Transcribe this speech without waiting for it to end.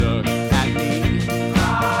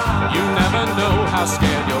how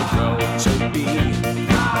scared you'll grow to be.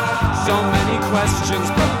 So many questions,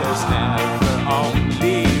 but there's never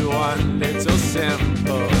only one little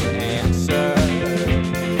simple answer.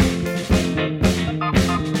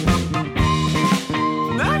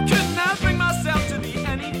 I could not bring myself to be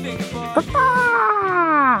anything but.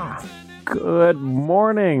 Good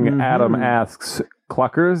morning, Adam asks.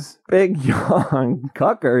 Cluckers? Big yawn.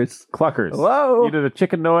 Cluckers. Cluckers. Whoa. You did a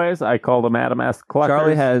chicken noise. I called him Adam asks Cluckers.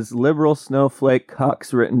 Charlie has liberal snowflake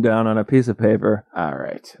cucks written down on a piece of paper. All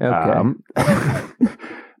right. Okay.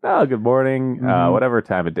 Oh, good morning. Whatever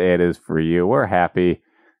time of day it is for you, we're happy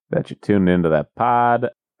that you tuned into that pod.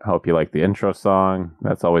 I hope you like the intro song.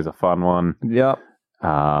 That's always a fun one. Yep.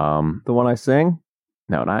 The one I sing?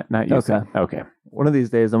 No, not you. Okay. Okay. One of these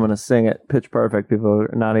days I'm going to sing it pitch perfect. People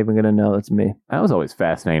are not even going to know it's me. That was always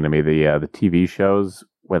fascinating to me, the TV shows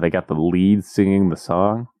where they got the lead singing the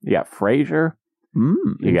song. You got Frasier.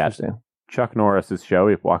 You got Chuck Norris's show.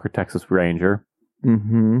 You have Walker, Texas Ranger.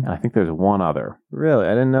 Mm-hmm. And I think there's one other. Really?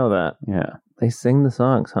 I didn't know that. Yeah. They sing the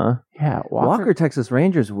songs, huh? Yeah. Walker Texas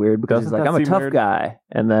Ranger's weird because he's like, I'm a tough guy,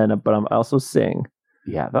 but I'm also sing.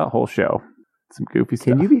 Yeah, that whole show. Some goofy stuff.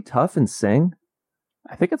 Can you be tough and sing?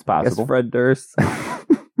 I think it's possible. It's Fred Durst.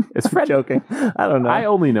 Is Fred joking? I don't know. I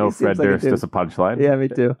only know He Fred seems like a Durst dude. as a punchline. Yeah, me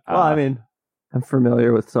too. Well, I mean, I'm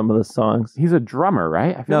familiar with some of the songs. He's a drummer,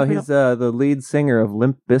 right? No, he's the lead singer of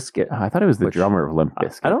Limp Bizkit. I thought he was the drummer of Limp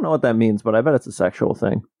Bizkit. I don't know what that means, but I bet it's a sexual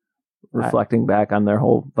thing. Reflecting back on their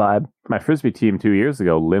whole vibe. My Frisbee team 2 years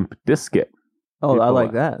ago, Limp Bizkit. Oh, I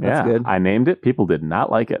like that. That's good. I named it. People did not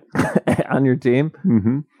like it. On your team?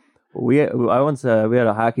 Mm-hmm. We had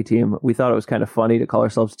a hockey team. We thought it was kind of funny to call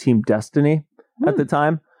ourselves Team Destiny at the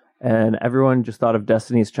time, and everyone just thought of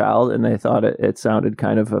Destiny's Child, and they thought it sounded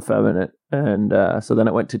kind of effeminate, and so then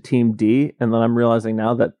it went to Team D, and then I'm realizing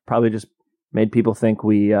now that probably just made people think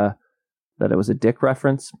that it was a dick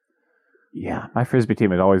reference. Yeah, my Frisbee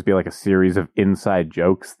team would always be like a series of inside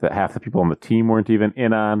jokes that half the people on the team weren't even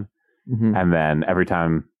in on, and then every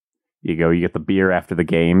time you get the beer after the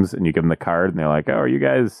games, and you give them the card, and they're like, "Oh, are you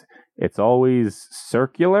guys?" It's always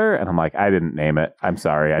circular, and I'm like, I didn't name it. I'm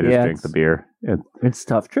sorry, I just drink the beer. It's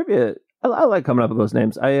tough. Trivia, I like coming up with those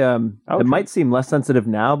names. It might seem less sensitive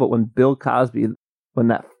now, but when Bill Cosby, when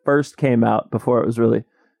that first came out, before it was really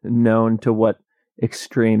known to what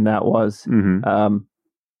extreme that was,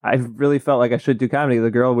 I really felt like I should do comedy. The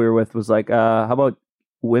girl we were with was like, how about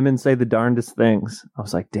women say the darndest things? I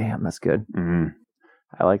was like, damn, that's good.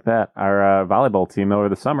 I like that. Our volleyball team over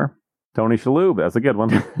the summer, Tony Shalhoub. That's a good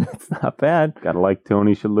one. It's not bad. Gotta like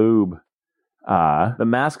Tony Shalhoub. The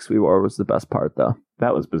masks we wore was the best part, though.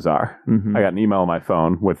 That was bizarre. I got an email on my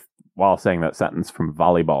phone while saying that sentence from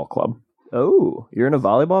Volleyball Club. Oh, you're in a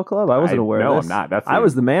volleyball club? I wasn't aware of this. No, I'm not. I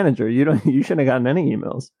was the manager. You shouldn't have gotten any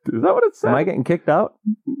emails. Is that what it said? Am I getting kicked out?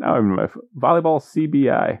 No, I'm Volleyball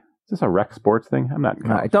CBI. Is this a rec sports thing? I'm not.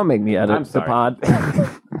 All right, don't make me edit the pod.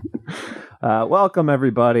 Welcome,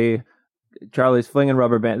 everybody. Charlie's flinging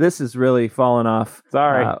rubber band. This is really falling off.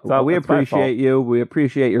 Sorry. We appreciate you. We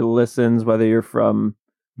appreciate your listens, whether you're from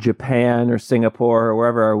Japan or Singapore or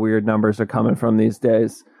wherever our weird numbers are coming from these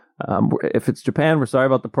days. If it's Japan, we're sorry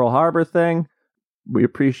about the Pearl Harbor thing. We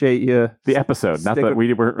appreciate you. The episode, not that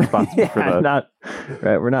we weren't responsible for that.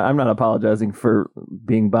 I'm not apologizing for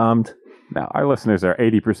being bombed. Now, our listeners are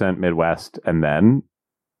 80% Midwest, and then,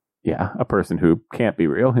 a person who can't be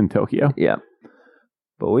real in Tokyo. Yeah.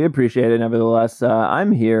 But we appreciate it nevertheless.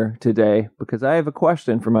 I'm here today because I have a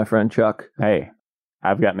question for my friend Chuck. Hey,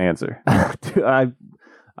 I've got an answer.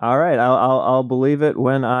 All right, I'll believe it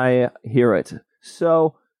when I hear it.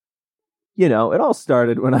 So, it all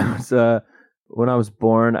started when I was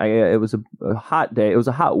born. It was a hot day. It was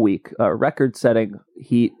a hot week. Record-setting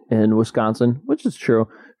heat in Wisconsin, which is true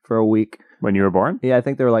for a week. When you were born? Yeah, I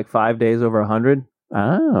think there were like 5 days over 100.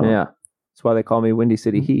 Oh, yeah. That's why they call me Windy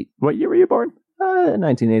City Heat. What year were you born?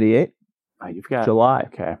 1988. Oh, you've got July.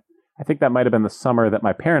 Okay. I think that might have been the summer that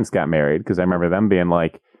my parents got married, because I remember them being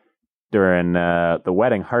like, during the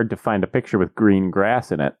wedding, hard to find a picture with green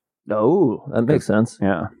grass in it. Oh, that makes sense.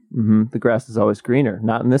 Yeah. Mm-hmm. The grass is always greener.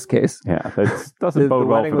 Not in this case. Yeah, that doesn't bode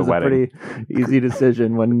well for the wedding. It was a pretty easy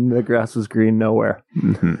decision when the grass was green nowhere.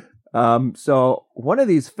 So one of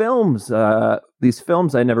these films I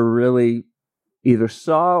never really either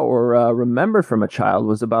saw or remembered from a child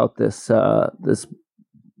was about this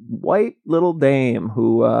white little dame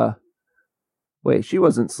who she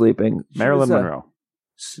wasn't sleeping. Marilyn Monroe.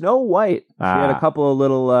 Snow White. She had a couple of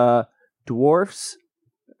little dwarfs,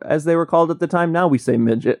 as they were called at the time. Now we say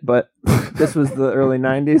midget, but this was the early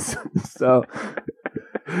 90s. So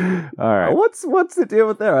all right. What's the deal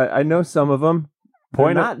with there? I know some of them.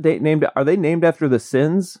 named. Are they named after the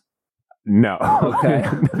sins? No. Okay.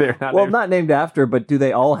 They're not. Well, not named after, but do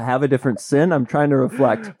they all have a different sin? I'm trying to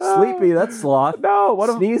reflect. Sleepy, that's sloth. No.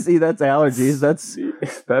 Sneezy, that's allergies.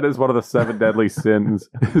 That is one of the 7 deadly sins,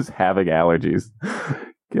 is having allergies.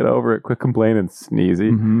 Get over it. Quit complaining,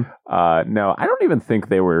 Sneezy. Mm-hmm. No, I don't even think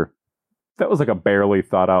they were. That was like a barely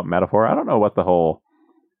thought out metaphor. I don't know what the whole.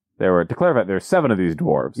 To clarify, there's 7 of these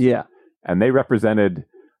dwarves. Yeah. And they represented,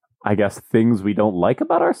 I guess, things we don't like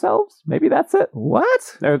about ourselves. Maybe that's it.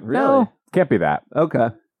 What? Really? No, can't be that. Okay.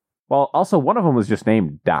 Well, also, one of them was just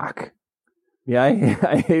named Doc. Yeah,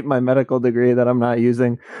 I hate my medical degree that I'm not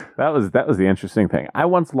using. That was the interesting thing. I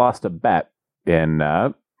once lost a bet in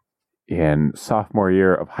sophomore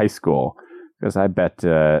year of high school because I bet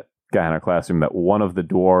a guy in our classroom that one of the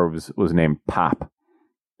dwarves was named Pop.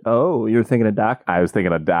 Oh, you were thinking of Doc? I was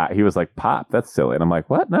thinking of Doc. He was like, Pop, that's silly. And I'm like,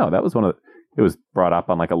 what? No, that was one of it was brought up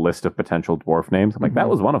on like a list of potential dwarf names. I'm like, that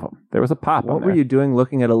was one of them. There was a Pop. What were you doing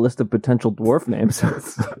looking at a list of potential dwarf names?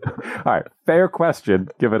 All right, fair question,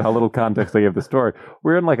 given how little context I gave the story.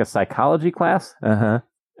 We're in like a psychology class.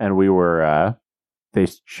 And we were, they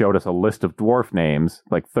showed us a list of dwarf names,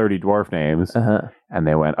 like 30 dwarf names. And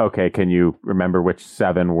they went, okay, can you remember which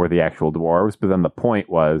 7 were the actual dwarves? But then the point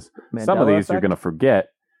was, some of these you're going to forget.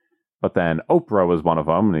 But then Oprah was one of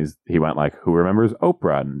them, and he went like, "Who remembers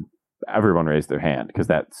Oprah?" And everyone raised their hand because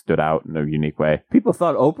that stood out in a unique way. People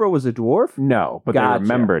thought Oprah was a dwarf? No, but they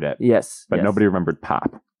remembered it. Yes, but nobody remembered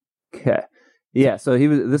Pop. Okay, yeah. So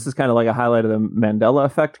this is kind of like a highlight of the Mandela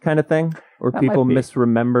effect kind of thing, where people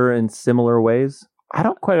misremember in similar ways. I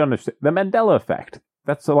don't quite understand the Mandela effect.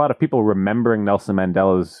 That's a lot of people remembering Nelson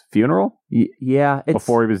Mandela's funeral. Yeah,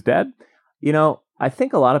 before he was dead. You know, I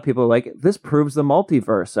think a lot of people are like, this proves the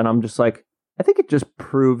multiverse. And I'm just like, I think it just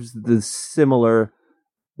proves the similar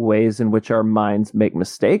ways in which our minds make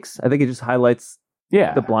mistakes. I think it just highlights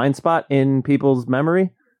the blind spot in people's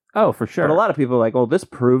memory. Oh, for sure. But a lot of people are like, well, this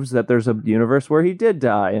proves that there's a universe where he did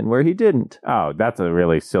die and where he didn't. Oh, that's a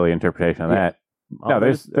really silly interpretation of that. No,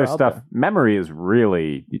 there's stuff. There. Memory is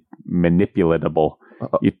really manipulatable.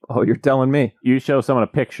 You're telling me. You show someone a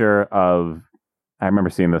picture of... I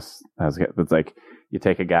remember seeing this. It's like you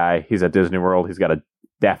take a guy, he's at Disney World, he's got a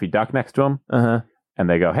Daffy Duck next to him, and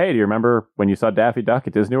they go, "Hey, do you remember when you saw Daffy Duck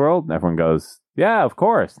at Disney World?" And everyone goes, "Yeah, of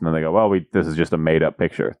course." And then they go, "Well, this is just a made-up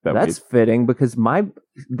picture." That's fitting because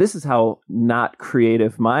this is how not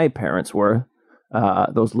creative my parents were.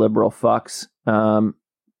 Those liberal fucks.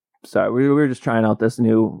 Sorry, we were just trying out this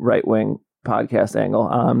new right-wing podcast angle.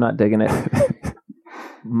 I'm not digging it.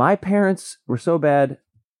 My parents were so bad.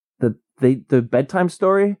 The bedtime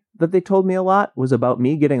story that they told me a lot was about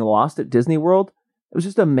me getting lost at Disney World. It was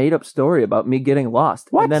just a made-up story about me getting lost.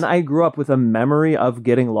 What? And then I grew up with a memory of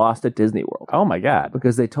getting lost at Disney World. Oh, my God.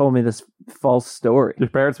 Because they told me this false story. Your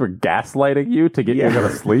parents were gaslighting you to get you to go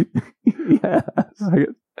to sleep? Yeah.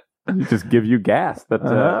 You just give you gas. That's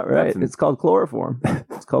right. It's called chloroform.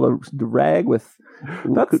 It's called a rag with...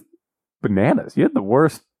 That's bananas. You had the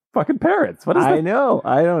worst fucking parents. What is that? I know.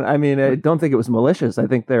 I don't think it was malicious. I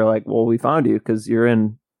think they're like, well, we found you because you're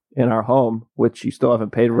in our home, which you still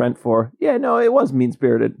haven't paid rent for. Yeah, no, it was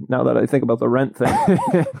mean-spirited now that I think about the rent thing.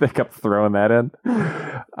 They kept throwing that in.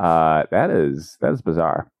 That is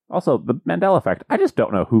bizarre. Also, the Mandela effect. I just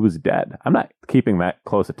don't know who was dead. I'm not keeping that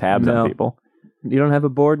close a tabs on people. You don't have a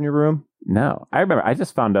board in your room? No. I remember I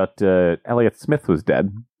just found out Elliott Smith was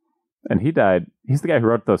dead. And he died. He's the guy who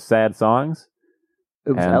wrote those sad songs.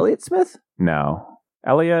 It was Elliott Smith? No.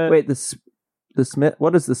 Elliott... Wait, the Smith...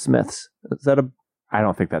 What is the Smiths? Is that a... I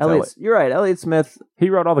don't think that's Elliott. You're right, Elliott Smith. He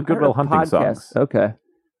wrote all the Good Will Hunting songs. Okay.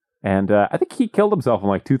 And I think he killed himself in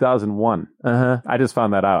like 2001. I just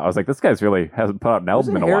found that out. I was like, this guy's really hasn't put out an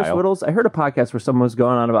album in a Harris while. Whittles? I heard a podcast where someone was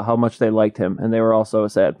going on about how much they liked him, and they were also a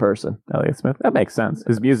sad person. Elliott Smith? That makes sense.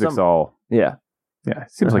 His music's all... Yeah. Yeah,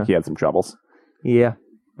 seems like he had some troubles. Yeah.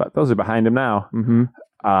 But those are behind him now. Mm-hmm.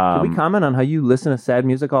 Can we comment on how you listen to sad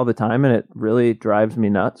music all the time and it really drives me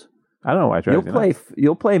nuts? I don't know why it drives me nuts.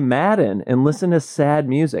 You'll play Madden and listen to sad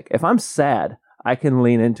music. If I'm sad, I can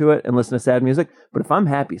lean into it and listen to sad music. But if I'm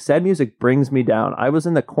happy, sad music brings me down. I was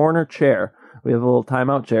in the corner chair. We have a little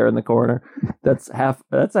timeout chair in the corner. That's a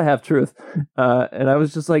half truth. And I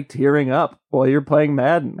was just like tearing up while you're playing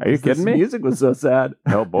Madden. Are you kidding me? Music was so sad.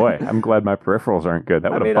 Oh boy, I'm glad my peripherals aren't good.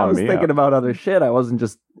 That would have bummed me out. I was thinking about other shit. I wasn't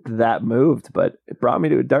just that moved, but it brought me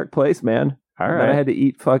to a dark place, man. All right. Then I had to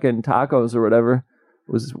eat fucking tacos or whatever.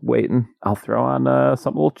 Was waiting. I'll throw on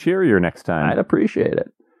something a little cheerier next time. I'd appreciate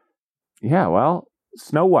it. Yeah, well,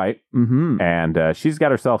 Snow White, and she's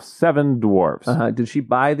got herself 7 dwarves. Did she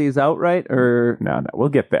buy these outright, or no? We'll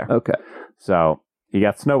get there. Okay. So you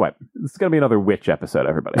got Snow White. This is going to be another witch episode,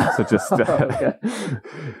 everybody. So just Okay.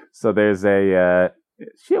 so there's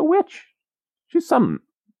is she a witch? She's something.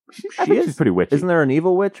 I think she's pretty witchy. Isn't there an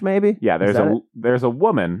evil witch? Maybe. Yeah, there's a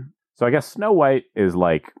woman. So I guess Snow White is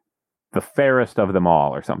like the fairest of them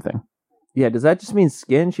all, or something. Yeah. Does that just mean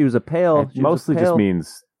skin? She was a pale. It mostly just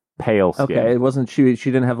means pale skin. Okay, it wasn't. She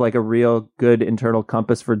didn't have like a real good internal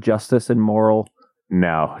compass for justice and moral.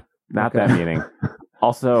 No, not that meaning.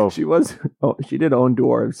 Also, she did own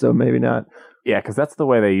dwarves, so maybe not. Yeah, because that's the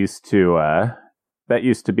way they used to. That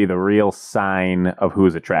used to be the real sign of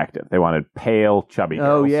who's attractive. They wanted pale, chubby girls.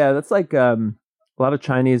 Oh yeah, that's like a lot of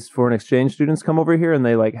Chinese foreign exchange students come over here and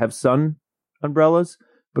they like have sun umbrellas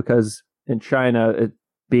because in China,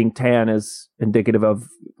 being tan is indicative of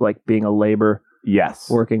like being a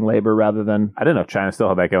working labor rather than. I didn't know China still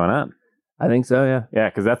had that going on. I think so, yeah. Yeah,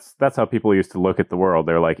 because that's how people used to look at the world.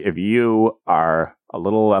 They're like, if you are a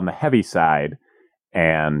little on the heavy side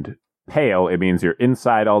and pale, it means you're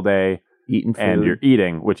inside all day. Eating food. And you're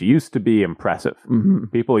eating, which used to be impressive. Mm-hmm.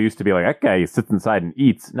 People used to be like, that guy sits inside and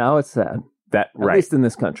eats. Now it's sad. At least in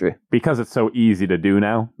this country. Because it's so easy to do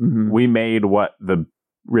now. Mm-hmm. We made what the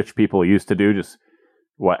rich people used to do, just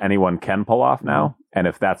what anyone can pull off now. And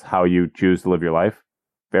if that's how you choose to live your life,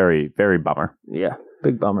 very, very bummer. Yeah,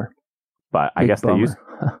 big bummer. But I guess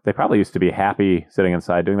they probably used to be happy sitting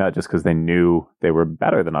inside doing that just because they knew they were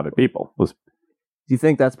better than other people. Do you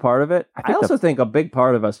think that's part of it? I also think a big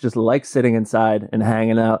part of us just likes sitting inside and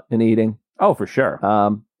hanging out and eating. Oh, for sure.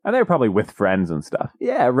 And they were probably with friends and stuff.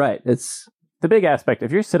 Yeah, right. It's the big aspect.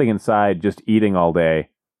 If you're sitting inside just eating all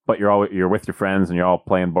day, but you're with your friends and you're all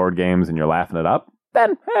playing board games and you're laughing it up,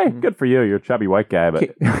 then hey, good for you. You're a chubby white guy,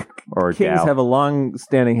 but or Kings gal. have a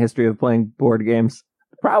long-standing history of playing board games.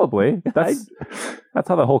 Probably. That's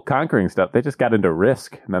how the whole conquering stuff. They just got into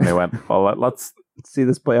Risk, and then they went, well, let's see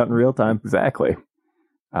this play out in real time. Exactly.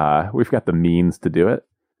 We've got the means to do it.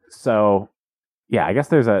 So, yeah, I guess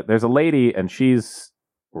there's a lady, and she's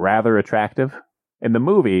rather attractive. In the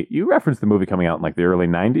movie, you referenced the movie coming out in like the early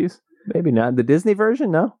 90s. Maybe not. The Disney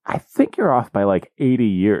version, no? I think you're off by like 80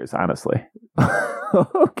 years, honestly.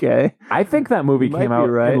 Okay. I think that movie came out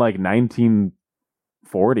in like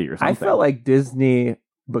 1940 or something. I felt like Disney,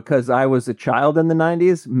 because I was a child in the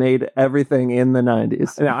 90s, made everything in the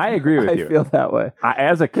 90s. Now, I agree with you. I feel that way.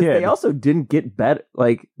 As a kid. They also didn't get better.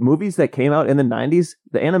 Like, movies that came out in the 90s,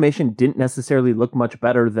 the animation didn't necessarily look much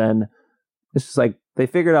better than... It's just like, they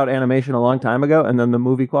figured out animation a long time ago, and then the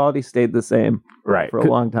movie quality stayed the same for a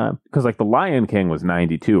long time. Because, like, The Lion King was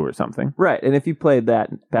 92 or something. Right, and if you played that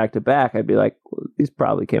back to back, I'd be like, well, these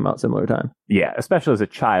probably came out similar time. Yeah, especially as a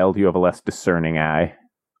child, you have a less discerning eye.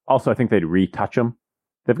 Also, I think they'd retouch them.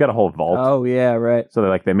 They've got a whole vault. Oh, yeah, right.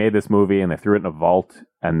 So they made this movie, and they threw it in a vault,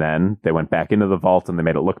 and then they went back into the vault, and they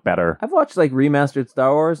made it look better. I've watched, like, remastered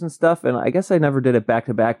Star Wars and stuff, and I guess I never did it back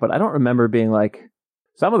to back, but I don't remember being like...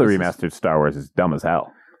 Some of the remastered Star Wars is dumb as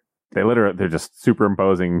hell. They're just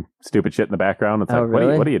superimposing stupid shit in the background. It's like,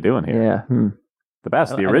 really? what are you doing here? Yeah.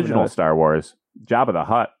 The original Star Wars, Jabba the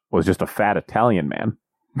Hutt was just a fat Italian man.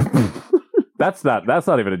 That's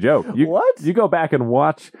not even a joke. What? You go back and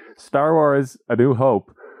watch Star Wars: A New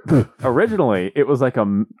Hope. Originally, it was like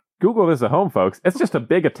Google this at home, folks. It's just a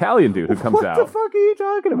big Italian dude who comes out. What the fuck are you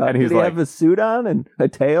talking about? And Did he have a suit on and a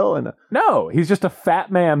tail and No, he's just a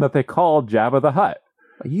fat man that they called Jabba the Hutt.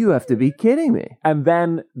 You have to be kidding me. And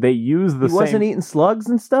then they use the same... He wasn't eating slugs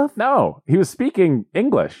and stuff? No, he was speaking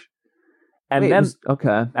English. And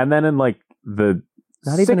okay. And then in like the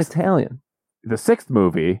even Italian. The sixth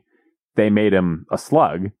movie, they made him a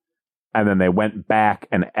slug, and then they went back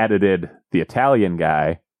and edited the Italian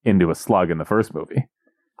guy into a slug in the first movie.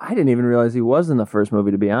 I didn't even realize he was in the first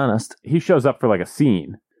movie, to be honest. He shows up for like a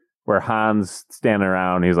scene where Han's standing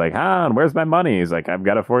around. He's like, Han, where's my money? He's like, I've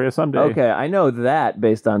got it for you someday. Okay, I know that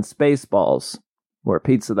based on Spaceballs, where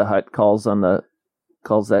Pizza the Hutt calls that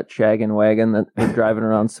shaggin' wagon that is driving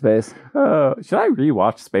around space. Should I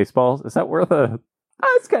rewatch Spaceballs? Is that worth a...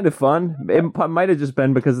 It's kind of fun. It might have just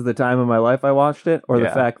been because of the time of my life I watched it, or the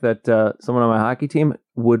fact that someone on my hockey team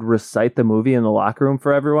would recite the movie in the locker room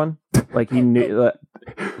for everyone. Like he knew,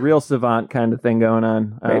 real savant kind of thing going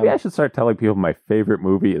on. Maybe I should start telling people my favorite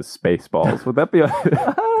movie is Spaceballs. Would that be? I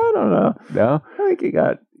don't know. No, I think you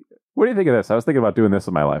got. What do you think of this? I was thinking about doing this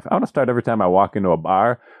in my life. I want to start every time I walk into a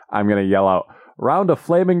bar. I'm going to yell out, "Round of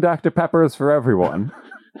flaming Dr. Peppers for everyone,"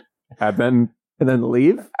 and then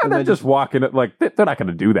leave, and then just walk in. Like they're not going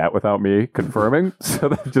to do that without me confirming, so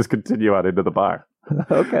they just continue on into the bar.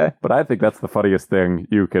 Okay, but I think that's the funniest thing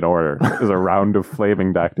you can order is a round of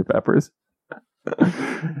flaming Dr. Peppers.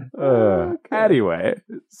 Okay. Anyway,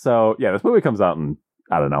 so yeah, this movie comes out in,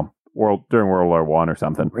 I don't know, during World War I or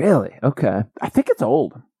something. Really? Okay. I think it's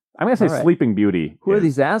old. I'm going to say Sleeping Beauty. Who are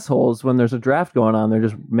these assholes when there's a draft going on? They're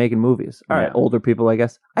just making movies. All right, older people, I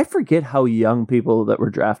guess. I forget how young people that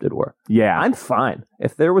were drafted were. Yeah. I'm fine.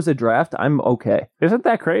 If there was a draft, I'm okay. Isn't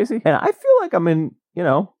that crazy? And I feel like I'm in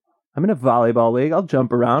a volleyball league. I'll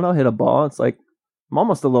jump around. I'll hit a ball. It's like I'm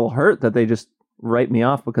almost a little hurt that they just write me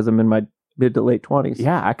off because I'm in my mid to late 20s.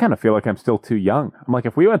 Yeah, I kind of feel like I'm still too young. I'm like,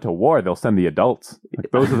 if we went to war, they'll send the adults.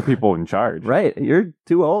 Like, those are the people in charge. Right. You're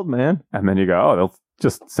too old, man. And then you go, oh, they'll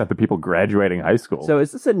just send the people graduating high school. So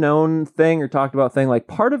is this a known thing or talked about thing? Like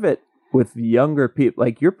part of it with younger people,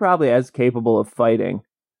 like you're probably as capable of fighting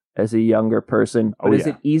as a younger person. But is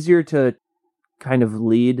it easier to kind of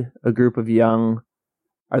lead a group of young?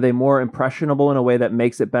 Are they more impressionable in a way that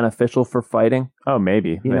makes it beneficial for fighting? Oh,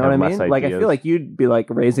 maybe. You know what I mean? Like, I feel like you'd be like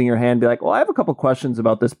raising your hand, be like, well, I have a couple questions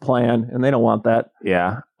about this plan, and they don't want that.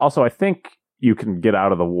 Yeah. Also, I think you can get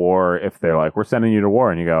out of the war if they're like, we're sending you to war,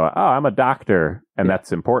 and you go, oh, I'm a doctor, and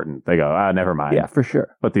that's important. They go, never mind. Yeah, for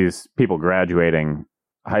sure. But these people graduating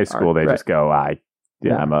high school, they just go,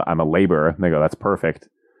 I'm a laborer. And they go, that's perfect.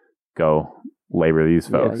 Go labor these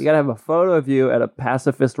folks. Yeah, you got to have a photo of you at a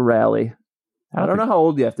pacifist rally. I don't know how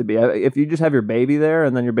old you have to be. If you just have your baby there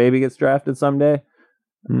and then your baby gets drafted someday,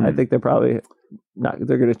 I think they're probably not.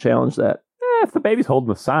 They're going to challenge that. If the baby's holding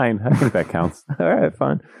the sign, I think that counts. All right,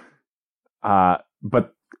 fine.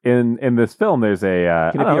 But in this film, there's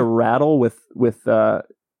a can it be a rattle with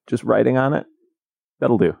just writing on it?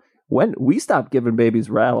 That'll do. When we stopped giving babies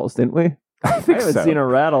rattles, didn't we? I haven't seen a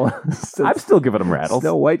rattle. I'm still giving them rattles.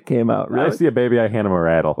 Snow White came out. Really? I see a baby, I hand him a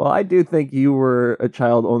rattle. Well, I do think you were a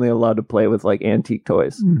child only allowed to play with like antique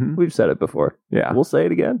toys. Mm-hmm. We've said it before. Yeah, we'll say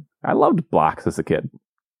it again. I loved blocks as a kid.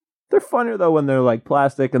 They're funner though when they're like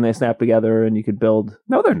plastic and they snap together and you could build.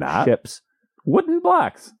 No, they're not ships. Wooden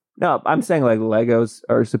blocks. No, I'm saying like Legos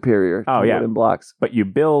are superior to wooden blocks. But you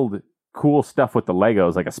build cool stuff with the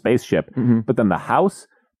Legos, like a spaceship. Mm-hmm. But then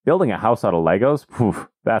building a house out of Legos,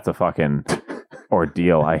 that's a fucking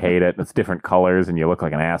ordeal. I hate it. It's different colors and you look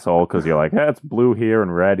like an asshole because you're like, it's blue here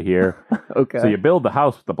and red here. Okay. So you build the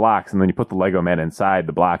house with the blocks and then you put the Lego men inside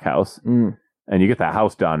the block house and you get that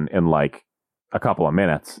house done in like a couple of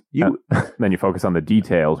minutes. Then you focus on the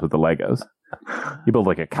details with the Legos. You build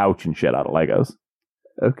like a couch and shit out of Legos.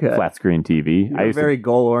 Okay. Flat screen TV. You're very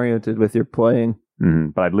goal oriented with your playing.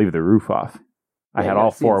 But I'd leave the roof off. I had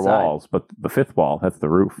all four walls, but the fifth wall, that's the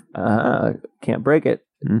roof. Can't break it.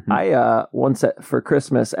 Mm-hmm. I once for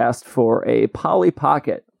Christmas asked for a Polly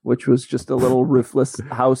Pocket, which was just a little roofless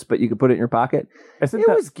house, but you could put it in your pocket. It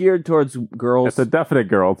was geared towards girls. It's a definite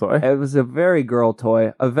girl toy. It was a very girl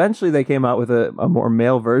toy. Eventually, they came out with a more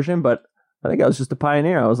male version, but I think I was just a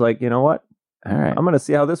pioneer. I was like, you know what? All right. I'm going to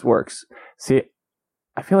see how this works. See,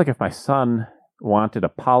 I feel like if my son wanted a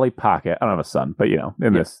Polly Pocket, I don't have a son, but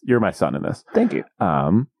this, you're my son in this. Thank you.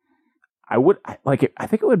 I would like it. I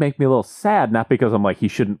think it would make me a little sad, not because I'm like he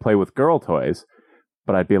shouldn't play with girl toys,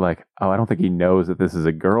 but I'd be like, oh, I don't think he knows that this is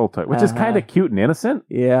a girl toy, which is kind of cute and innocent.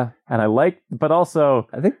 Yeah, and I like, but also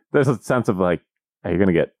I think there's a sense of like, are you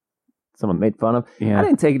gonna get someone made fun of? Yeah. I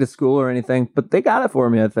didn't take it to school or anything, but they got it for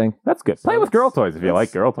me. I think that's good. Play with girl toys if you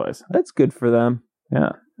like girl toys. That's good for them.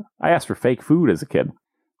 Yeah, I asked for fake food as a kid.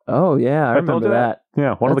 Oh yeah, I remember that.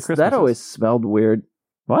 Yeah, one of the Christmases. That always smelled weird.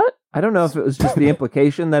 What? I don't know if it was just the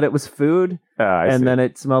implication that it was food and then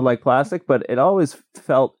it smelled like plastic, but it always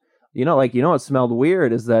felt, what smelled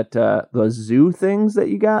weird is that the zoo things that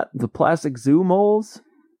you got, the plastic zoo moles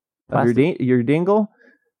of your dingle,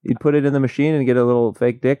 you'd put it in the machine and get a little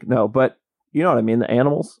fake dick. No, but you know what I mean, the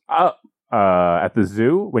animals. At the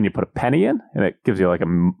zoo, when you put a penny in and it gives you like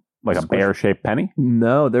a bear-shaped penny?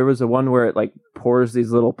 No, there was a one where it like pours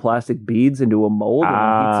these little plastic beads into a mold and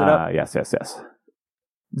heats it up. Yes.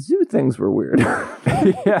 Zoo things were weird.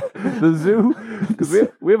 Yeah, the zoo, because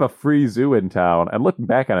we have a free zoo in town, and looking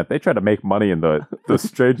back on it, they tried to make money in the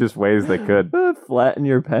strangest ways they could. Flatten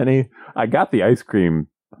your penny. I got the ice cream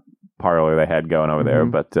parlor they had going over there,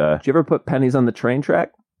 but... Did you ever put pennies on the train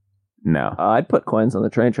track? No. I'd put coins on the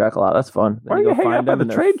train track a lot. That's fun. Why are you hanging up on the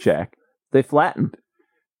train track? They flattened.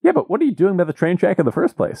 Yeah, but what are you doing by the train track in the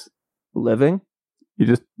first place? Living. You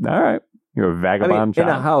just... All right. You're a vagabond child.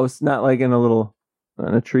 In a house, not like in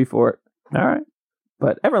a tree fort. All right.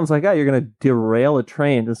 But everyone's like, oh, you're going to derail a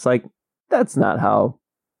train. It's like, that's not how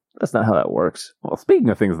that works. Well, speaking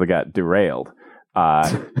of things that got derailed,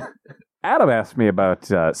 Adam asked me about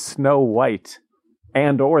Snow White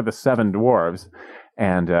and or the Seven Dwarves.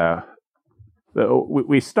 And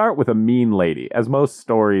we start with a mean lady, as most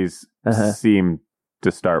stories seem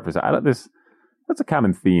to start. That's a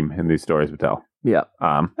common theme in these stories we tell. Yeah.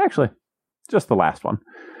 Actually, just the last one.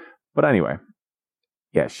 But anyway,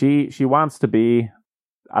 yeah, she wants to be,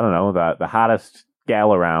 I don't know, the hottest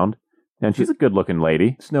gal around, and she's a good looking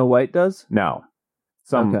lady. Snow White does? No,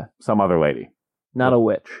 some other lady, not a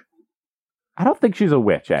witch. I don't think she's a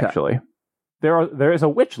witch actually. There is a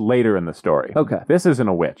witch later in the story. Okay, this isn't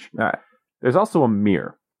a witch. All right. There's also a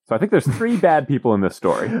mirror. So I think there's 3 bad people in this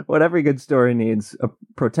story. What every good story needs: a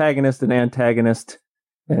protagonist, an antagonist,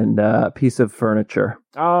 and a piece of furniture.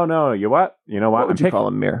 Oh no! You know what? What would you call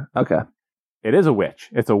a mirror? Okay. It is a witch.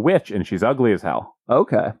 It's a witch, and she's ugly as hell.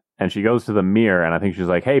 Okay. And she goes to the mirror, and I think she's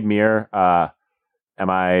like, "Hey, mirror, am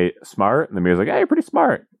I smart?" And the mirror's like, "Hey, you're pretty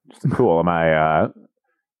smart. Cool. Am I, am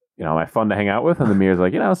I fun to hang out with?" And the mirror's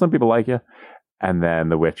like, some people like you. And then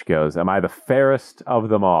the witch goes, "Am I the fairest of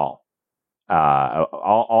them all?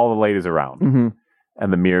 All the ladies around?" Mm-hmm.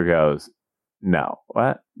 And the mirror goes, "No.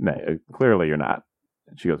 What? No, clearly you're not."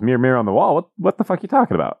 And she goes, "Mirror, mirror on the wall. What the fuck are you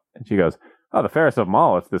talking about?" And she goes, "Oh, the fairest of them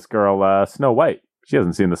all. It's this girl, Snow White. She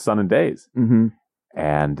hasn't seen the sun in days." Mm-hmm.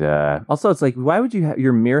 And also, it's like, why would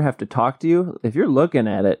your mirror have to talk to you if you're looking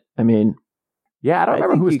at it? I mean, yeah, I don't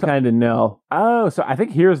remember who's you kind of know. Oh, so I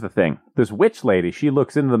think here's the thing: this witch lady, she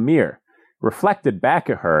looks into the mirror. Reflected back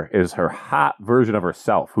at her is her hot version of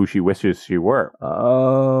herself, who she wishes she were.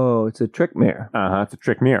 Oh, it's a trick mirror. It's a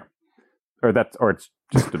trick mirror, or it's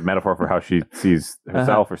just a metaphor for how she sees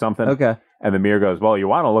herself or something. Okay. And the mirror goes, "Well, you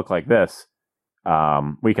want to look like this.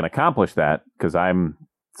 We can accomplish that because I'm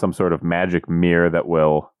some sort of magic mirror that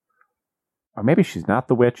will." Or maybe she's not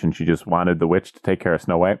the witch and she just wanted the witch to take care of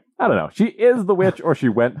Snow White. I don't know. She is the witch, or she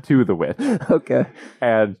went to the witch. Okay.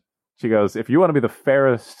 And she goes, "If you want to be the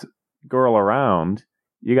fairest girl around,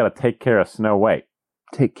 you got to take care of Snow White."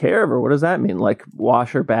 Take care of her? What does that mean? Like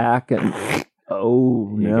wash her back and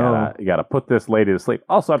you gotta put this lady to sleep.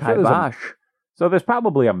 Also, I'm sure so there's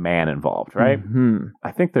probably a man involved, right? Mm-hmm.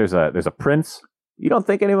 I think there's a prince. You don't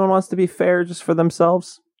think anyone wants to be fair just for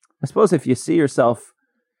themselves? I suppose if you see yourself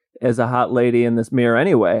as a hot lady in this mirror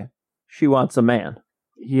anyway, she wants a man.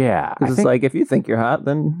 Yeah, because it's like, if you think you're hot,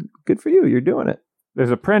 then good for you. You're doing it.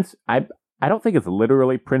 There's a prince. I don't think it's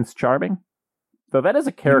literally Prince Charming. Though that is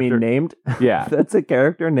a character. You mean named? Yeah. That's a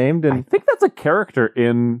character named in... I think that's a character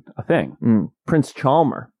in a thing. Prince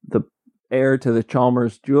Chalmer, the heir to the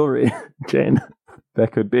Chalmers jewelry chain.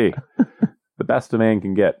 That could be. The best a man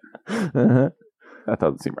can get. Uh-huh. That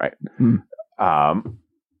doesn't seem right.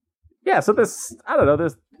 Yeah, so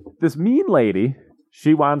this mean lady,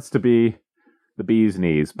 she wants to be the bee's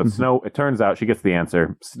knees, but it turns out she gets the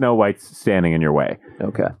answer. Snow White's standing in your way.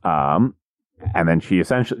 Okay. And then she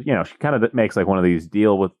essentially, she kind of makes like one of these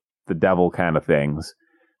deal with the devil kind of things,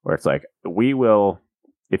 where it's like, we will,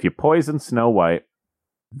 if you poison Snow White,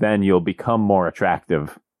 then you'll become more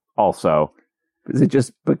attractive also. Is it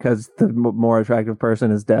just because the more attractive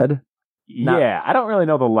person is dead? Yeah, I don't really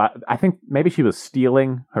know I think maybe she was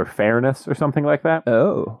stealing her fairness or something like that.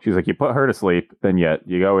 Oh. She was like, you put her to sleep, then you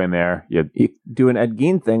go in there, you do an Ed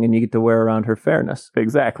Gein thing, and you get to wear around her fairness.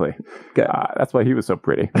 Exactly. Okay. That's why he was so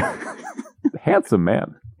pretty. Handsome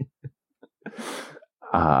man.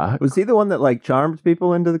 Was he the one that like charmed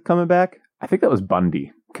people into coming back? I think that was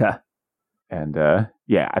Bundy. Okay. And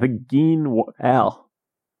yeah, I think Gein... Al.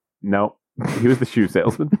 No, he was the shoe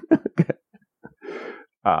salesman. Okay.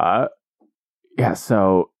 Yeah,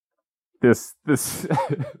 so this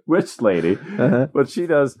witch lady, what she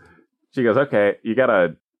does, she goes, okay, you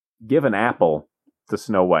gotta give an apple to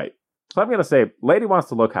Snow White. So I'm gonna say, lady wants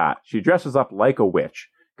to look hot. She dresses up like a witch,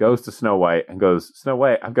 goes to Snow White and goes, Snow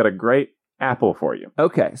White, I've got a great apple for you.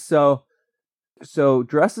 Okay, so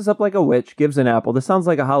dresses up like a witch, gives an apple. This sounds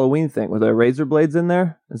like a Halloween thing. Were there razor blades in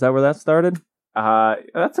there? Is that where that started?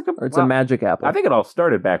 That's a good... Or it's a magic apple. I think it all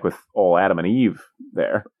started back with old Adam and Eve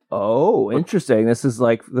there. Oh, interesting. This is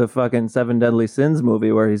like the fucking Seven Deadly Sins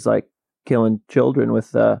movie where he's like killing children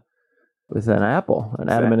with an apple, an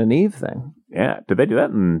Adam and an Eve thing. Yeah. Did they do that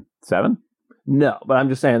in 7? No, but I'm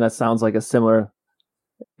just saying that sounds like a similar...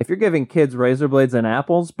 If you're giving kids razor blades and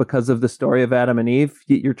apples because of the story of Adam and Eve,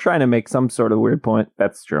 you're trying to make some sort of weird point.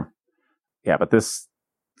 That's true. Yeah, but this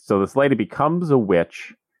lady becomes a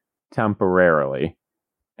witch temporarily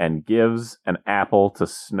and gives an apple to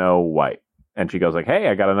Snow White. And she goes like, hey,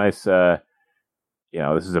 I got a nice,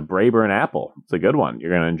 this is a Braeburn apple. It's a good one.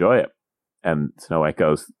 You're going to enjoy it. And Snow White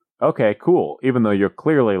goes, okay, cool. Even though you're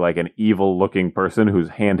clearly like an evil looking person who's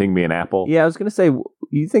handing me an apple. Yeah, I was going to say,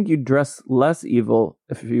 you think you'd dress less evil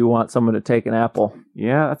if you want someone to take an apple.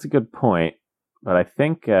 Yeah, that's a good point. But I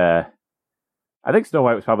think Snow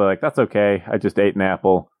White was probably like, that's okay. I just ate an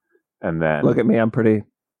apple. And then... Look at me, I'm pretty...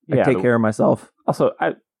 I take care of myself. Also,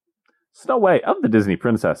 Snow White, of the Disney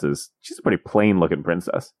princesses, she's a pretty plain-looking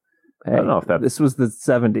princess. Hey, I don't know if that... This was the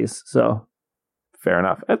 70s, so... Fair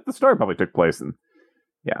enough. The story probably took place in,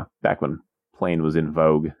 back when plane was in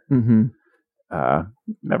vogue. Mm-hmm.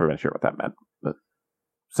 Never been sure what that meant. But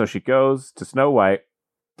so she goes to Snow White,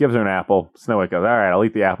 gives her an apple. Snow White goes, all right, I'll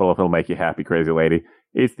eat the apple if it'll make you happy, crazy lady.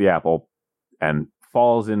 Eats the apple and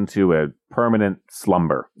falls into a permanent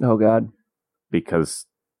slumber. Oh, God. Because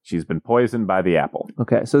she's been poisoned by the apple.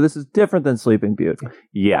 Okay, so this is different than Sleeping Beauty.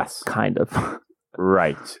 Yes. Kind of.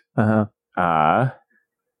 Right. Uh-huh.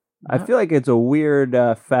 I feel like it's a weird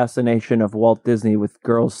fascination of Walt Disney with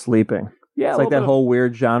girls sleeping. Yeah, it's like that whole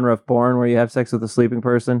weird genre of porn where you have sex with a sleeping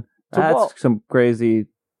person. That's some crazy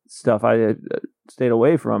stuff I stayed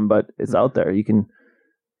away from, but it's out there.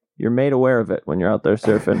 You're made aware of it when you're out there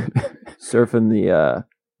surfing, surfing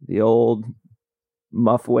the old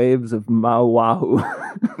muff waves of Mauahu.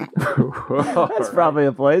 That's probably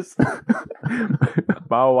a place.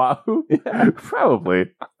 Mauahu? Yeah.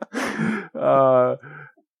 Probably.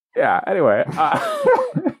 Anyway.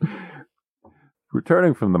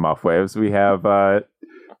 Returning from the muff waves, we have...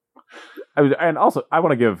 and also, I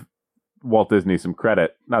want to give Walt Disney some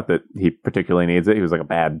credit. Not that he particularly needs it. He was like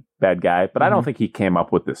a bad guy. But I don't think he came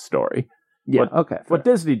up with this story. Yeah, okay. What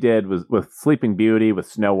Disney did was, with Sleeping Beauty, with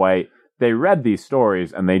Snow White, they read these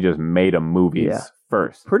stories and they just made them movies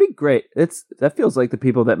first. Pretty great. That feels like the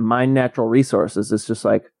people that mine natural resources. It's just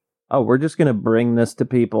like, oh, we're just going to bring this to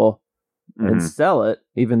people and sell it,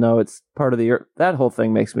 even though it's part of the earth. That whole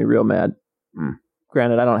thing makes me real mad.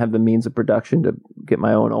 Granted, I don't have the means of production to get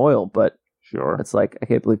my own oil, but sure, it's like, I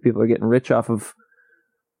can't believe people are getting rich off of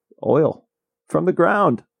oil from the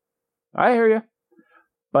ground. I hear you.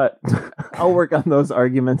 But I'll work on those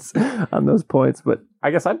arguments, on those points. But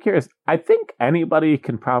I guess I'm curious. I think anybody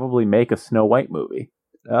can probably make a Snow White movie.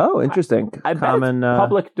 Oh, interesting. I bet it's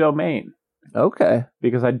public domain. Okay.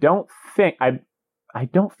 Because I don't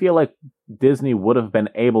feel like Disney would have been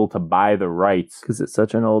able to buy the rights because it's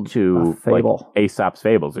such an old fable, like Aesop's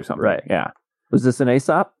Fables or something. Right. Yeah. Was this an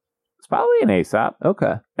Aesop? It's probably an Aesop.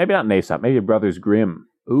 Okay. Maybe not an Aesop. Maybe a Brothers Grimm.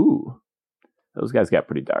 Ooh. Those guys got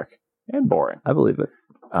pretty dark and boring. I believe it.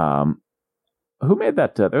 Who made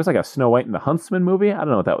that? There was like a Snow White and the Huntsman movie. I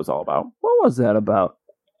don't know what that was all about. What was that about?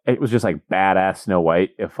 It was just like badass Snow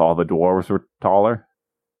White if all the dwarves were taller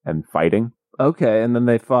and fighting. Okay, and then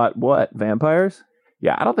they fought what? Vampires?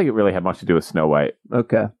 Yeah, I don't think it really had much to do with Snow White.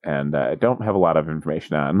 Okay. And I don't have a lot of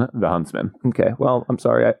information on the Huntsman. Okay, well, I'm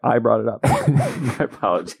sorry. I brought it up. My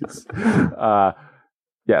apologies.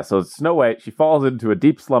 So Snow White, she falls into a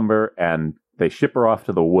deep slumber and they ship her off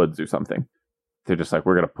to the woods or something. They're just like,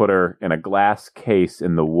 we're going to put her in a glass case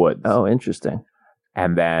in the woods. Oh, interesting.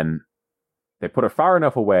 And then they put her far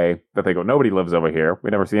enough away that they go, nobody lives over here. We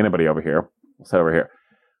never see anybody over here. We'll sit over here.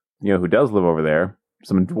 You know who does live over there?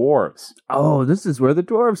 Some dwarves. Oh, this is where the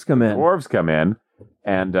dwarves come in. Dwarves come in.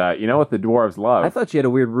 And you know what the dwarves love? I thought she had a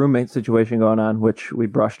weird roommate situation going on, which we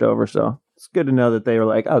brushed over. So it's good to know that they were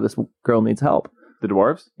like, oh, this girl needs help. The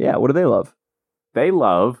dwarves? Yeah, what do they love? They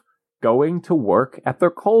love going to work at their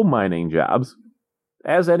coal mining jobs,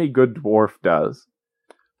 as any good dwarf does.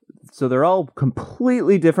 So they're all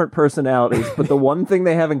completely different personalities, but the one thing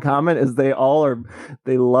they have in common is they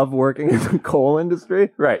love working in the coal industry.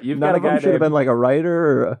 Right. None of them should have been like a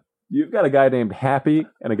writer or You've got a guy named Happy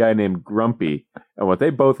and a guy named Grumpy, and what they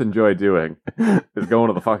both enjoy doing is going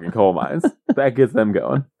to the fucking coal mines. That gets them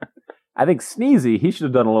going. I think Sneezy, he should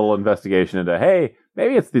have done a little investigation into, hey,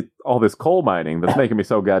 maybe it's all this coal mining that's making me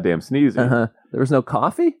so goddamn sneezy. There was no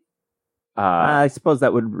coffee? I suppose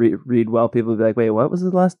that would read well. People would be like, wait, what was the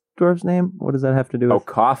last dwarf's name? What does that have to do with? Oh,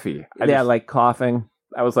 coffee. Like coughing.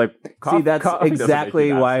 I was like, see, that's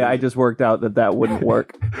exactly why I just worked out that wouldn't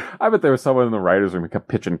work. I bet there was someone in the writer's room who kept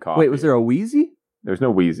pitching coffee. Wait, was there a Wheezy? There's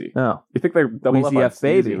no Wheezy. Oh. You think they're double Wheezy up on F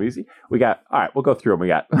Baby? Wheezy? We got, all right, we'll go through them. We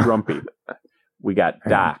got Grumpy. We got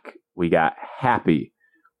Doc. We got Happy.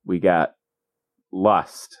 We got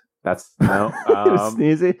Lust. That's, no.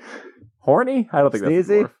 Sneezy? Horny? I don't think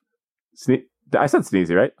Sneezy? that's I said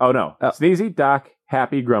Sneezy, right? Oh, no. Oh. Sneezy, Doc,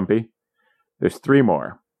 Happy, Grumpy. There's three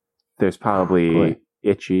more. There's probably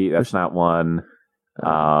Itchy. That's not one.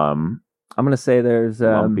 I'm going to say there's...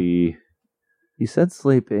 Lumpy. You said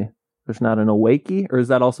Sleepy. There's not an Awakey? Or is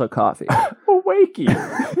that also coffee? Awakey.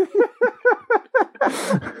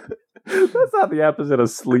 That's not the opposite of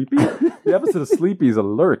Sleepy. The opposite of Sleepy is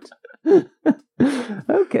Alert.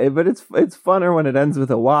 Okay, but it's funner when it ends with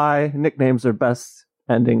a Y. Nicknames are best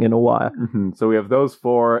ending in a Y. Mm-hmm. So we have those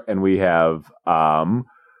four, and we have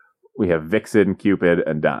Vixen, Cupid,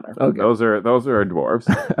 and Donner. Okay. Those are our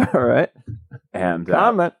dwarves. All right. And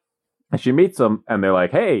comment. And she meets them, and they're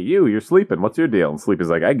like, "Hey, you're sleeping. What's your deal?" And Sleepy's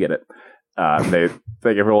like, "I get it." They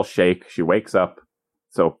give her a little shake. She wakes up.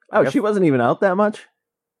 So she wasn't even out that much?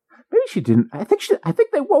 Maybe she didn't. I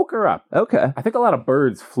think they woke her up. Okay. I think a lot of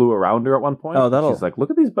birds flew around her at one point. She's like, look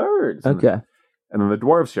at these birds. Okay. And then the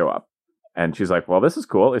dwarves show up. And she's like, well, this is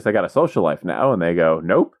cool. At least I got a social life now. And they go,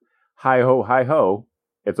 nope. Hi ho.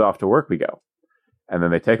 It's off to work we go. And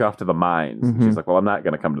then they take off to the mines. Mm-hmm. She's like, well, I'm not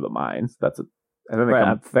going to come to the mines. And then they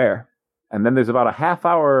come. Fair. And then there's about a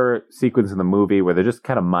half-hour sequence in the movie where they're just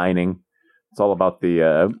kind of mining. It's all about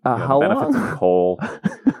the benefits of coal.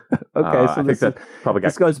 Okay, so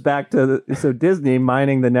this goes back to Disney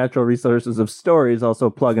mining the natural resources of stories, also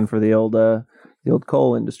plugging for the old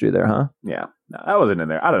coal industry there, huh? Yeah, no, that wasn't in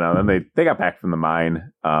there. I don't know. Then they got back from the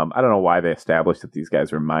mine. I don't know why they established that these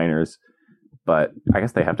guys were miners, but I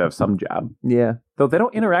guess they have to have some job. Yeah, though they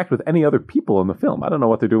don't interact with any other people in the film. I don't know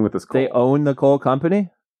what they're doing with this coal. They own the coal company?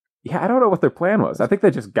 Yeah, I don't know what their plan was. I think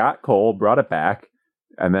they just got coal, brought it back,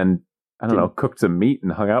 and then cooked some meat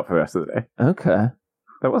and hung out for the rest of the day. Okay.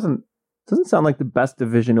 Doesn't sound like the best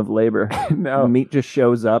division of labor. No. Meat just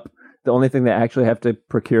shows up. The only thing they actually have to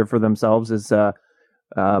procure for themselves is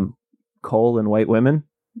coal and white women.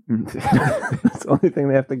 That's the only thing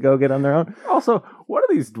they have to go get on their own. Also, one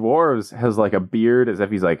of these dwarves has like a beard as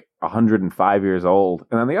if he's like 105 years old,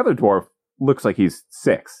 and then the other dwarf looks like he's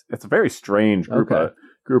 6. It's a very strange group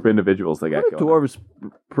of individuals they got. Dwarves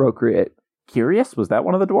procreate. Curious, was that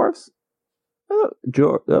one of the dwarves?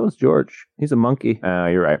 That was George. He's a monkey.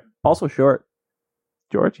 You're right. Also short.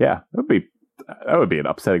 George, yeah. That would be an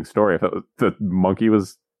upsetting story if the monkey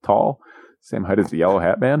was tall. Same height as the Yellow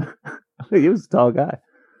Hat Man. He was a tall guy.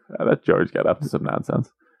 That George got up to some nonsense.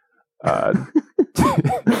 All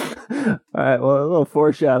right, well, a little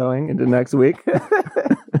foreshadowing into next week.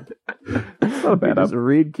 Not a bad just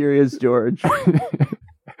read Curious George.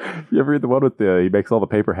 You ever read the one with he makes all the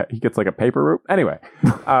paper, he gets like a paper route? Anyway,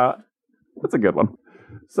 that's a good one.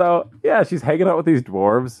 So, yeah, she's hanging out with these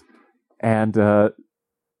dwarves, and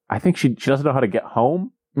I think she doesn't know how to get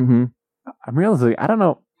home. Mm-hmm. I'm realizing, I don't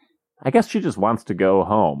know, I guess she just wants to go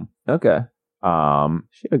home. Okay.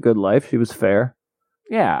 She had a good life. She was fair.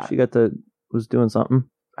 Yeah. She was doing something.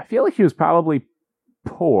 I feel like she was probably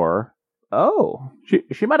poor. Oh.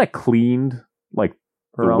 She might have cleaned, like,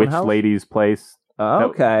 the witch lady's place. Oh,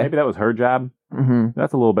 okay. Maybe that was her job. Mm-hmm.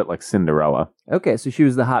 That's a little bit like Cinderella. Okay, so she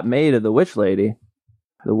was the hot maid of the witch lady.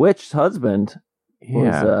 The witch's husband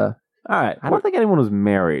was, all right. I don't think anyone was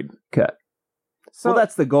married. Okay. So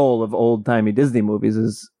that's the goal of old-timey Disney movies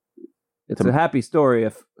is it's a happy story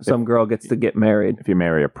if some girl gets to get married. If you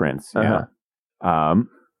marry a prince, yeah. So I'm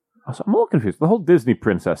a little confused. The whole Disney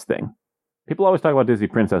princess thing. People always talk about Disney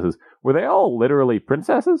princesses. Were they all literally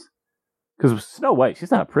princesses? Because Snow White,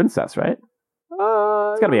 she's not a princess, right?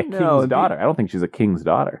 It's got to be a king's daughter. I don't think she's a king's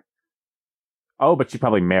daughter. Oh, but she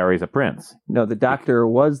probably marries a prince. No, the doctor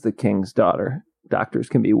was the king's daughter. Doctors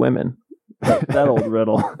can be women. That old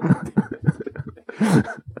riddle.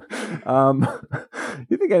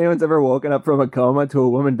 You think anyone's ever woken up from a coma to a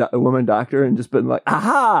woman doctor and just been like,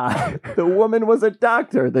 aha, the woman was a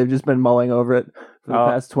doctor? They've just been mulling over it for the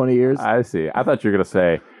past 20 years. I see. I thought you were going to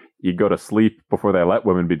say you go to sleep before they let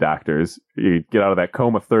women be doctors. You get out of that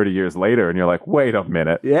coma 30 years later and you're like, wait a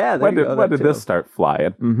minute. Yeah. When did this start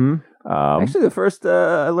flying? Mm-hmm. Actually, the first,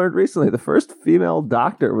 I learned recently, the first female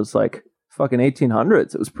doctor was like fucking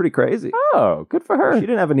 1800s. It was pretty crazy. Oh, good for her. She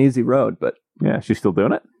didn't have an easy road, but. Yeah, she's still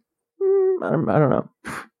doing it? I don't know.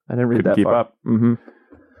 I didn't read Couldn't that keep far. up. Mm-hmm.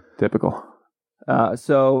 Typical.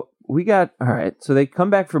 So we got, all right. So they come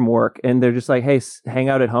back from work and they're just like, hey, hang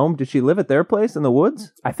out at home. Did she live at their place in the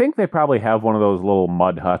woods? I think they probably have one of those little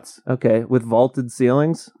mud huts. Okay. With vaulted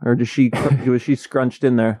ceilings? Or was she scrunched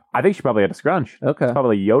in there? I think she probably had a scrunch. Okay. It's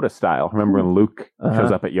probably Yoda style. Remember when Luke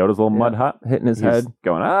shows up at Yoda's little mud hut? Hitting his head.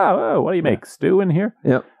 Going, what do you make? Stew in here?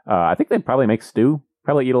 Yep. I think they'd probably make stew.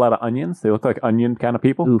 Probably eat a lot of onions. They look like onion kind of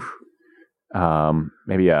people. Oof.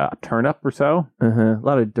 Maybe a turnip or so. A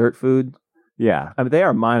lot of dirt food. Yeah. I mean, they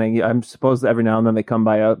are mining. I'm supposed that every now and then they come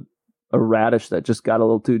by a radish that just got a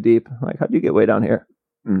little too deep. Like, how do you get way down here?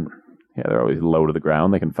 Yeah, they're always low to the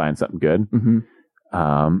ground. They can find something good.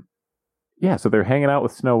 Mm-hmm. Yeah, so they're hanging out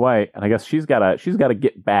with Snow White, and I guess she's got to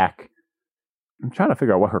get back. I'm trying to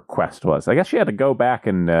figure out what her quest was. I guess she had to go back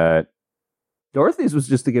and... Dorothy's was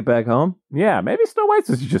just to get back home. Yeah, maybe Snow White's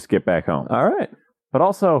was to just get back home. All right. But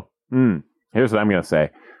also, here's what I'm going to say.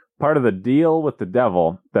 Part of the deal with the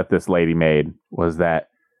devil that this lady made was that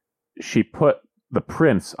she put the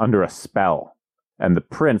prince under a spell, and the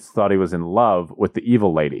prince thought he was in love with the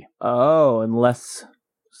evil lady. Oh, unless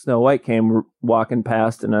Snow White came walking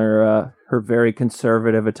past in her very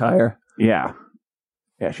conservative attire. Yeah.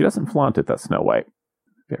 Yeah, she doesn't flaunt it, that Snow White.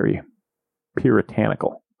 Very,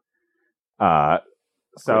 puritanical.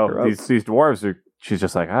 So these dwarves she's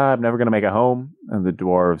just like, I'm never going to make it home. And the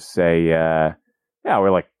dwarves say, yeah,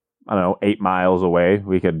 we're like, I don't know, 8 miles away.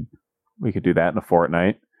 We could do that in a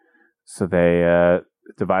fortnight. So they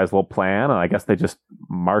devise a little plan, and I guess they just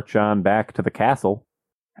march on back to the castle.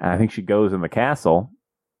 And I think she goes in the castle,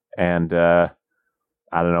 and I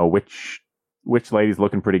don't know which lady's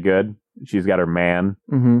looking pretty good. She's got her man.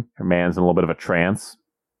 Mm-hmm. Her man's in a little bit of a trance.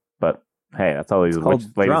 But hey, that's all these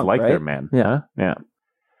ladies drunk, like, right? their man. Yeah. Yeah.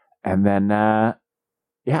 And then, I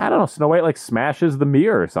don't know, Snow White like smashes the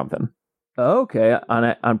mirror or something. Okay,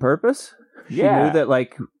 on purpose? She knew that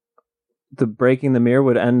like the breaking the mirror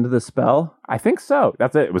would end the spell? I think so.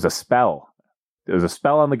 That's it. It was a spell. It was a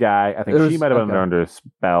spell on the guy. I think she might have been under a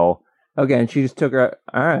spell. Okay, and she just took her...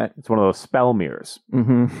 All right. It's one of those spell mirrors.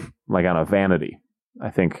 Mm-hmm. Like on a vanity. I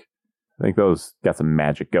think those got some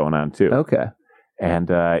magic going on too. Okay. And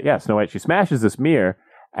Snow White, she smashes this mirror,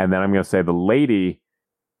 and then I'm going to say the lady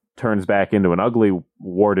turns back into an ugly,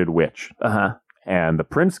 warded witch. Uh-huh. And the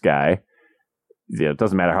prince guy, it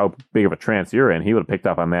doesn't matter how big of a trance you're in, he would have picked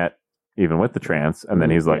up on that even with the trance. And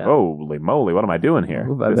then he's like, holy moly, what am I doing here?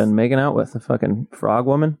 Who have I been making out with? A fucking frog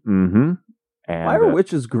woman? Mm-hmm. And why are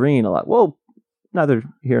witches green a lot? Well, neither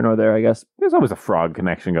here nor there, I guess. There's always a frog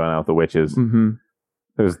connection going on with the witches. Mm-hmm.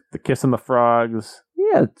 There's the kissing the frogs.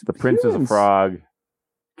 Yeah. The prince is a frog.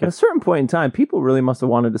 At a certain point in time, people really must have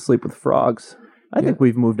wanted to sleep with frogs. I think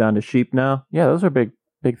we've moved on to sheep now. Yeah, those are a big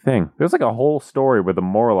thing. There's like a whole story where the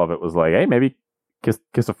moral of it was like, hey, maybe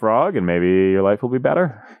kiss a frog and maybe your life will be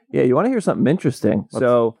better. Yeah, you want to hear something interesting?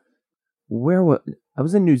 I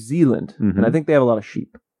was in New Zealand, and I think they have a lot of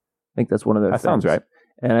sheep. I think that's one of their things. Sounds right.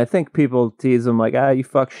 And I think people tease them like, you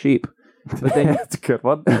fuck sheep. But then that's a good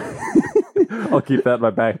one. I'll keep that in my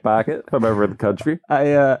back pocket if I'm ever in the country.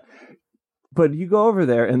 But you go over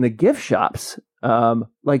there and the gift shops,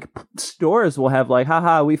 like stores will have like,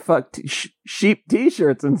 haha, we fucked sheep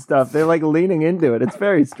t-shirts and stuff. They're like leaning into it. It's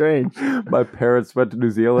very strange. My parents went to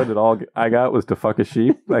New Zealand and all I got was to fuck a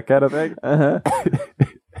sheep, that kind of thing. Uh-huh.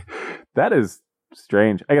 That is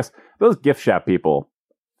strange. I guess those gift shop people,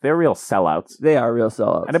 they're real sellouts. They are real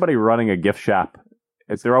sellouts. Anybody running a gift shop,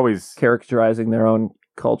 they're always characterizing their own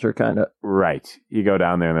culture, kind of. Right. You go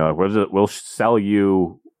down there and they're like, we'll sell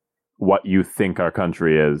you what you think our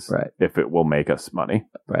country is, right, if it will make us money.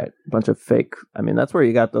 Right. A bunch of fake. I mean, that's where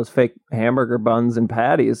you got those fake hamburger buns and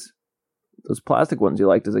patties. Those plastic ones you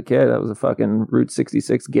liked as a kid. That was a fucking Route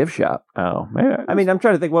 66 gift shop. Oh, man. I mean, I'm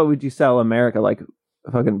trying to think, what would you sell America? Like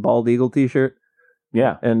a fucking Bald Eagle t-shirt?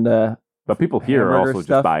 Yeah. And, but people here are also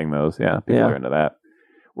just buying those. Yeah. People are into that.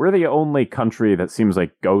 We're the only country that seems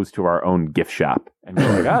like goes to our own gift shop. And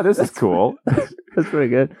you're like, this is cool. That's pretty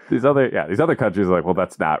good. These other countries are like, well,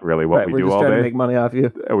 that's not really what we do all day. We're just trying to make money off you.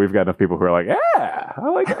 And we've got enough people who are like, yeah, I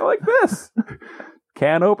like this.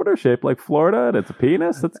 Can opener shaped like Florida, and it's a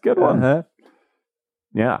penis. That's a good one. Uh-huh.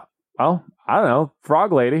 Yeah. Well, I don't know.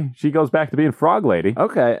 Frog Lady. She goes back to being Frog Lady.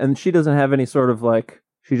 Okay. And she doesn't have any sort of like,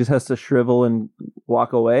 she just has to shrivel and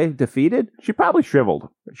walk away defeated? She probably shriveled.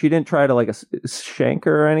 She didn't try to like shank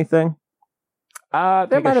her or anything? There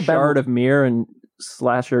take might a have shard been of mirror and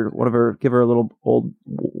slash her, whatever, give her a little old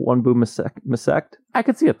one boom misect. I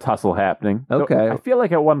could see a tussle happening. Okay. So I feel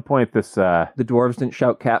like at one point this... the dwarves didn't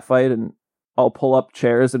shout catfight and all pull up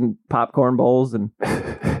chairs and popcorn bowls and...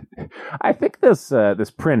 I think this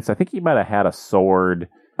prince, I think he might have had a sword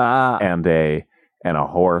and a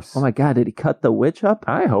horse. Oh my god, did he cut the witch up?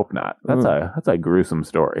 I hope not. That's a gruesome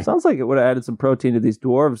story. Sounds like it would have added some protein to these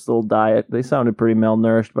dwarves' little diet. They sounded pretty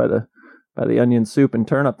malnourished by the onion soup and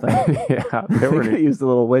turnip thing. Yeah, they could use a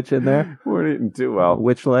little witch in there. Weren't eating too well.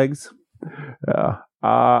 Witch legs. Yeah.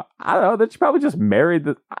 I don't know. That she probably just married.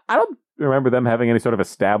 I don't remember them having any sort of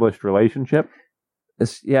established relationship.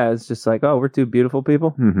 It's just like, oh, we're two beautiful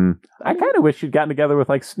people. Mm-hmm. I kind of wish she'd gotten together with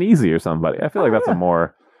like Sneezy or somebody. I feel like that's a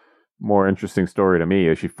more interesting story to me,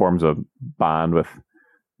 as she forms a bond with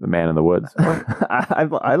the man in the woods.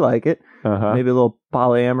 I like it. Uh-huh. Maybe a little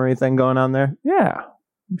polyamory thing going on there. Yeah,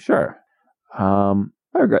 sure. I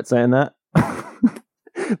regret saying that.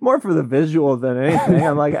 More for the visual than anything.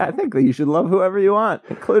 I'm like, I think that you should love whoever you want,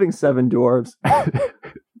 including 7 dwarves.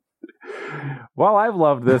 Well, I've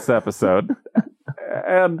loved this episode.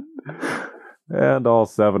 and all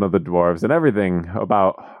 7 of the dwarves and everything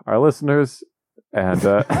about our listeners. And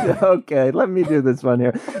okay, let me do this one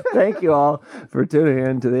here. Thank you all for tuning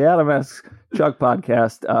in to the Adam Asks Chuck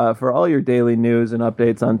podcast. For all your daily news and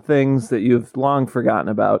updates on things that you've long forgotten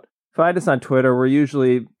about, find us on Twitter. We're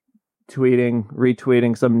usually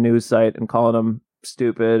retweeting some news site and calling them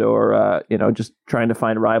stupid or just trying to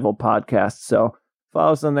find rival podcasts. So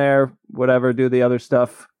Follow us on there, whatever, do the other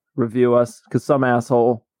stuff, review us, because some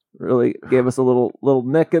asshole really gave us a little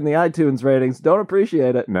nick in the iTunes ratings. Don't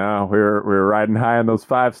appreciate it. No, we were riding high on those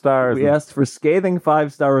 5 stars. We asked for scathing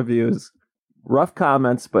 5-star reviews. Rough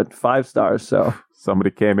comments, but 5 stars, so.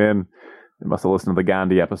 Somebody came in, they must have listened to the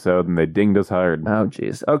Gandhi episode, and they dinged us hard. Oh,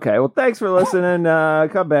 jeez. Okay, well, thanks for listening.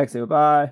 Come back soon. Bye.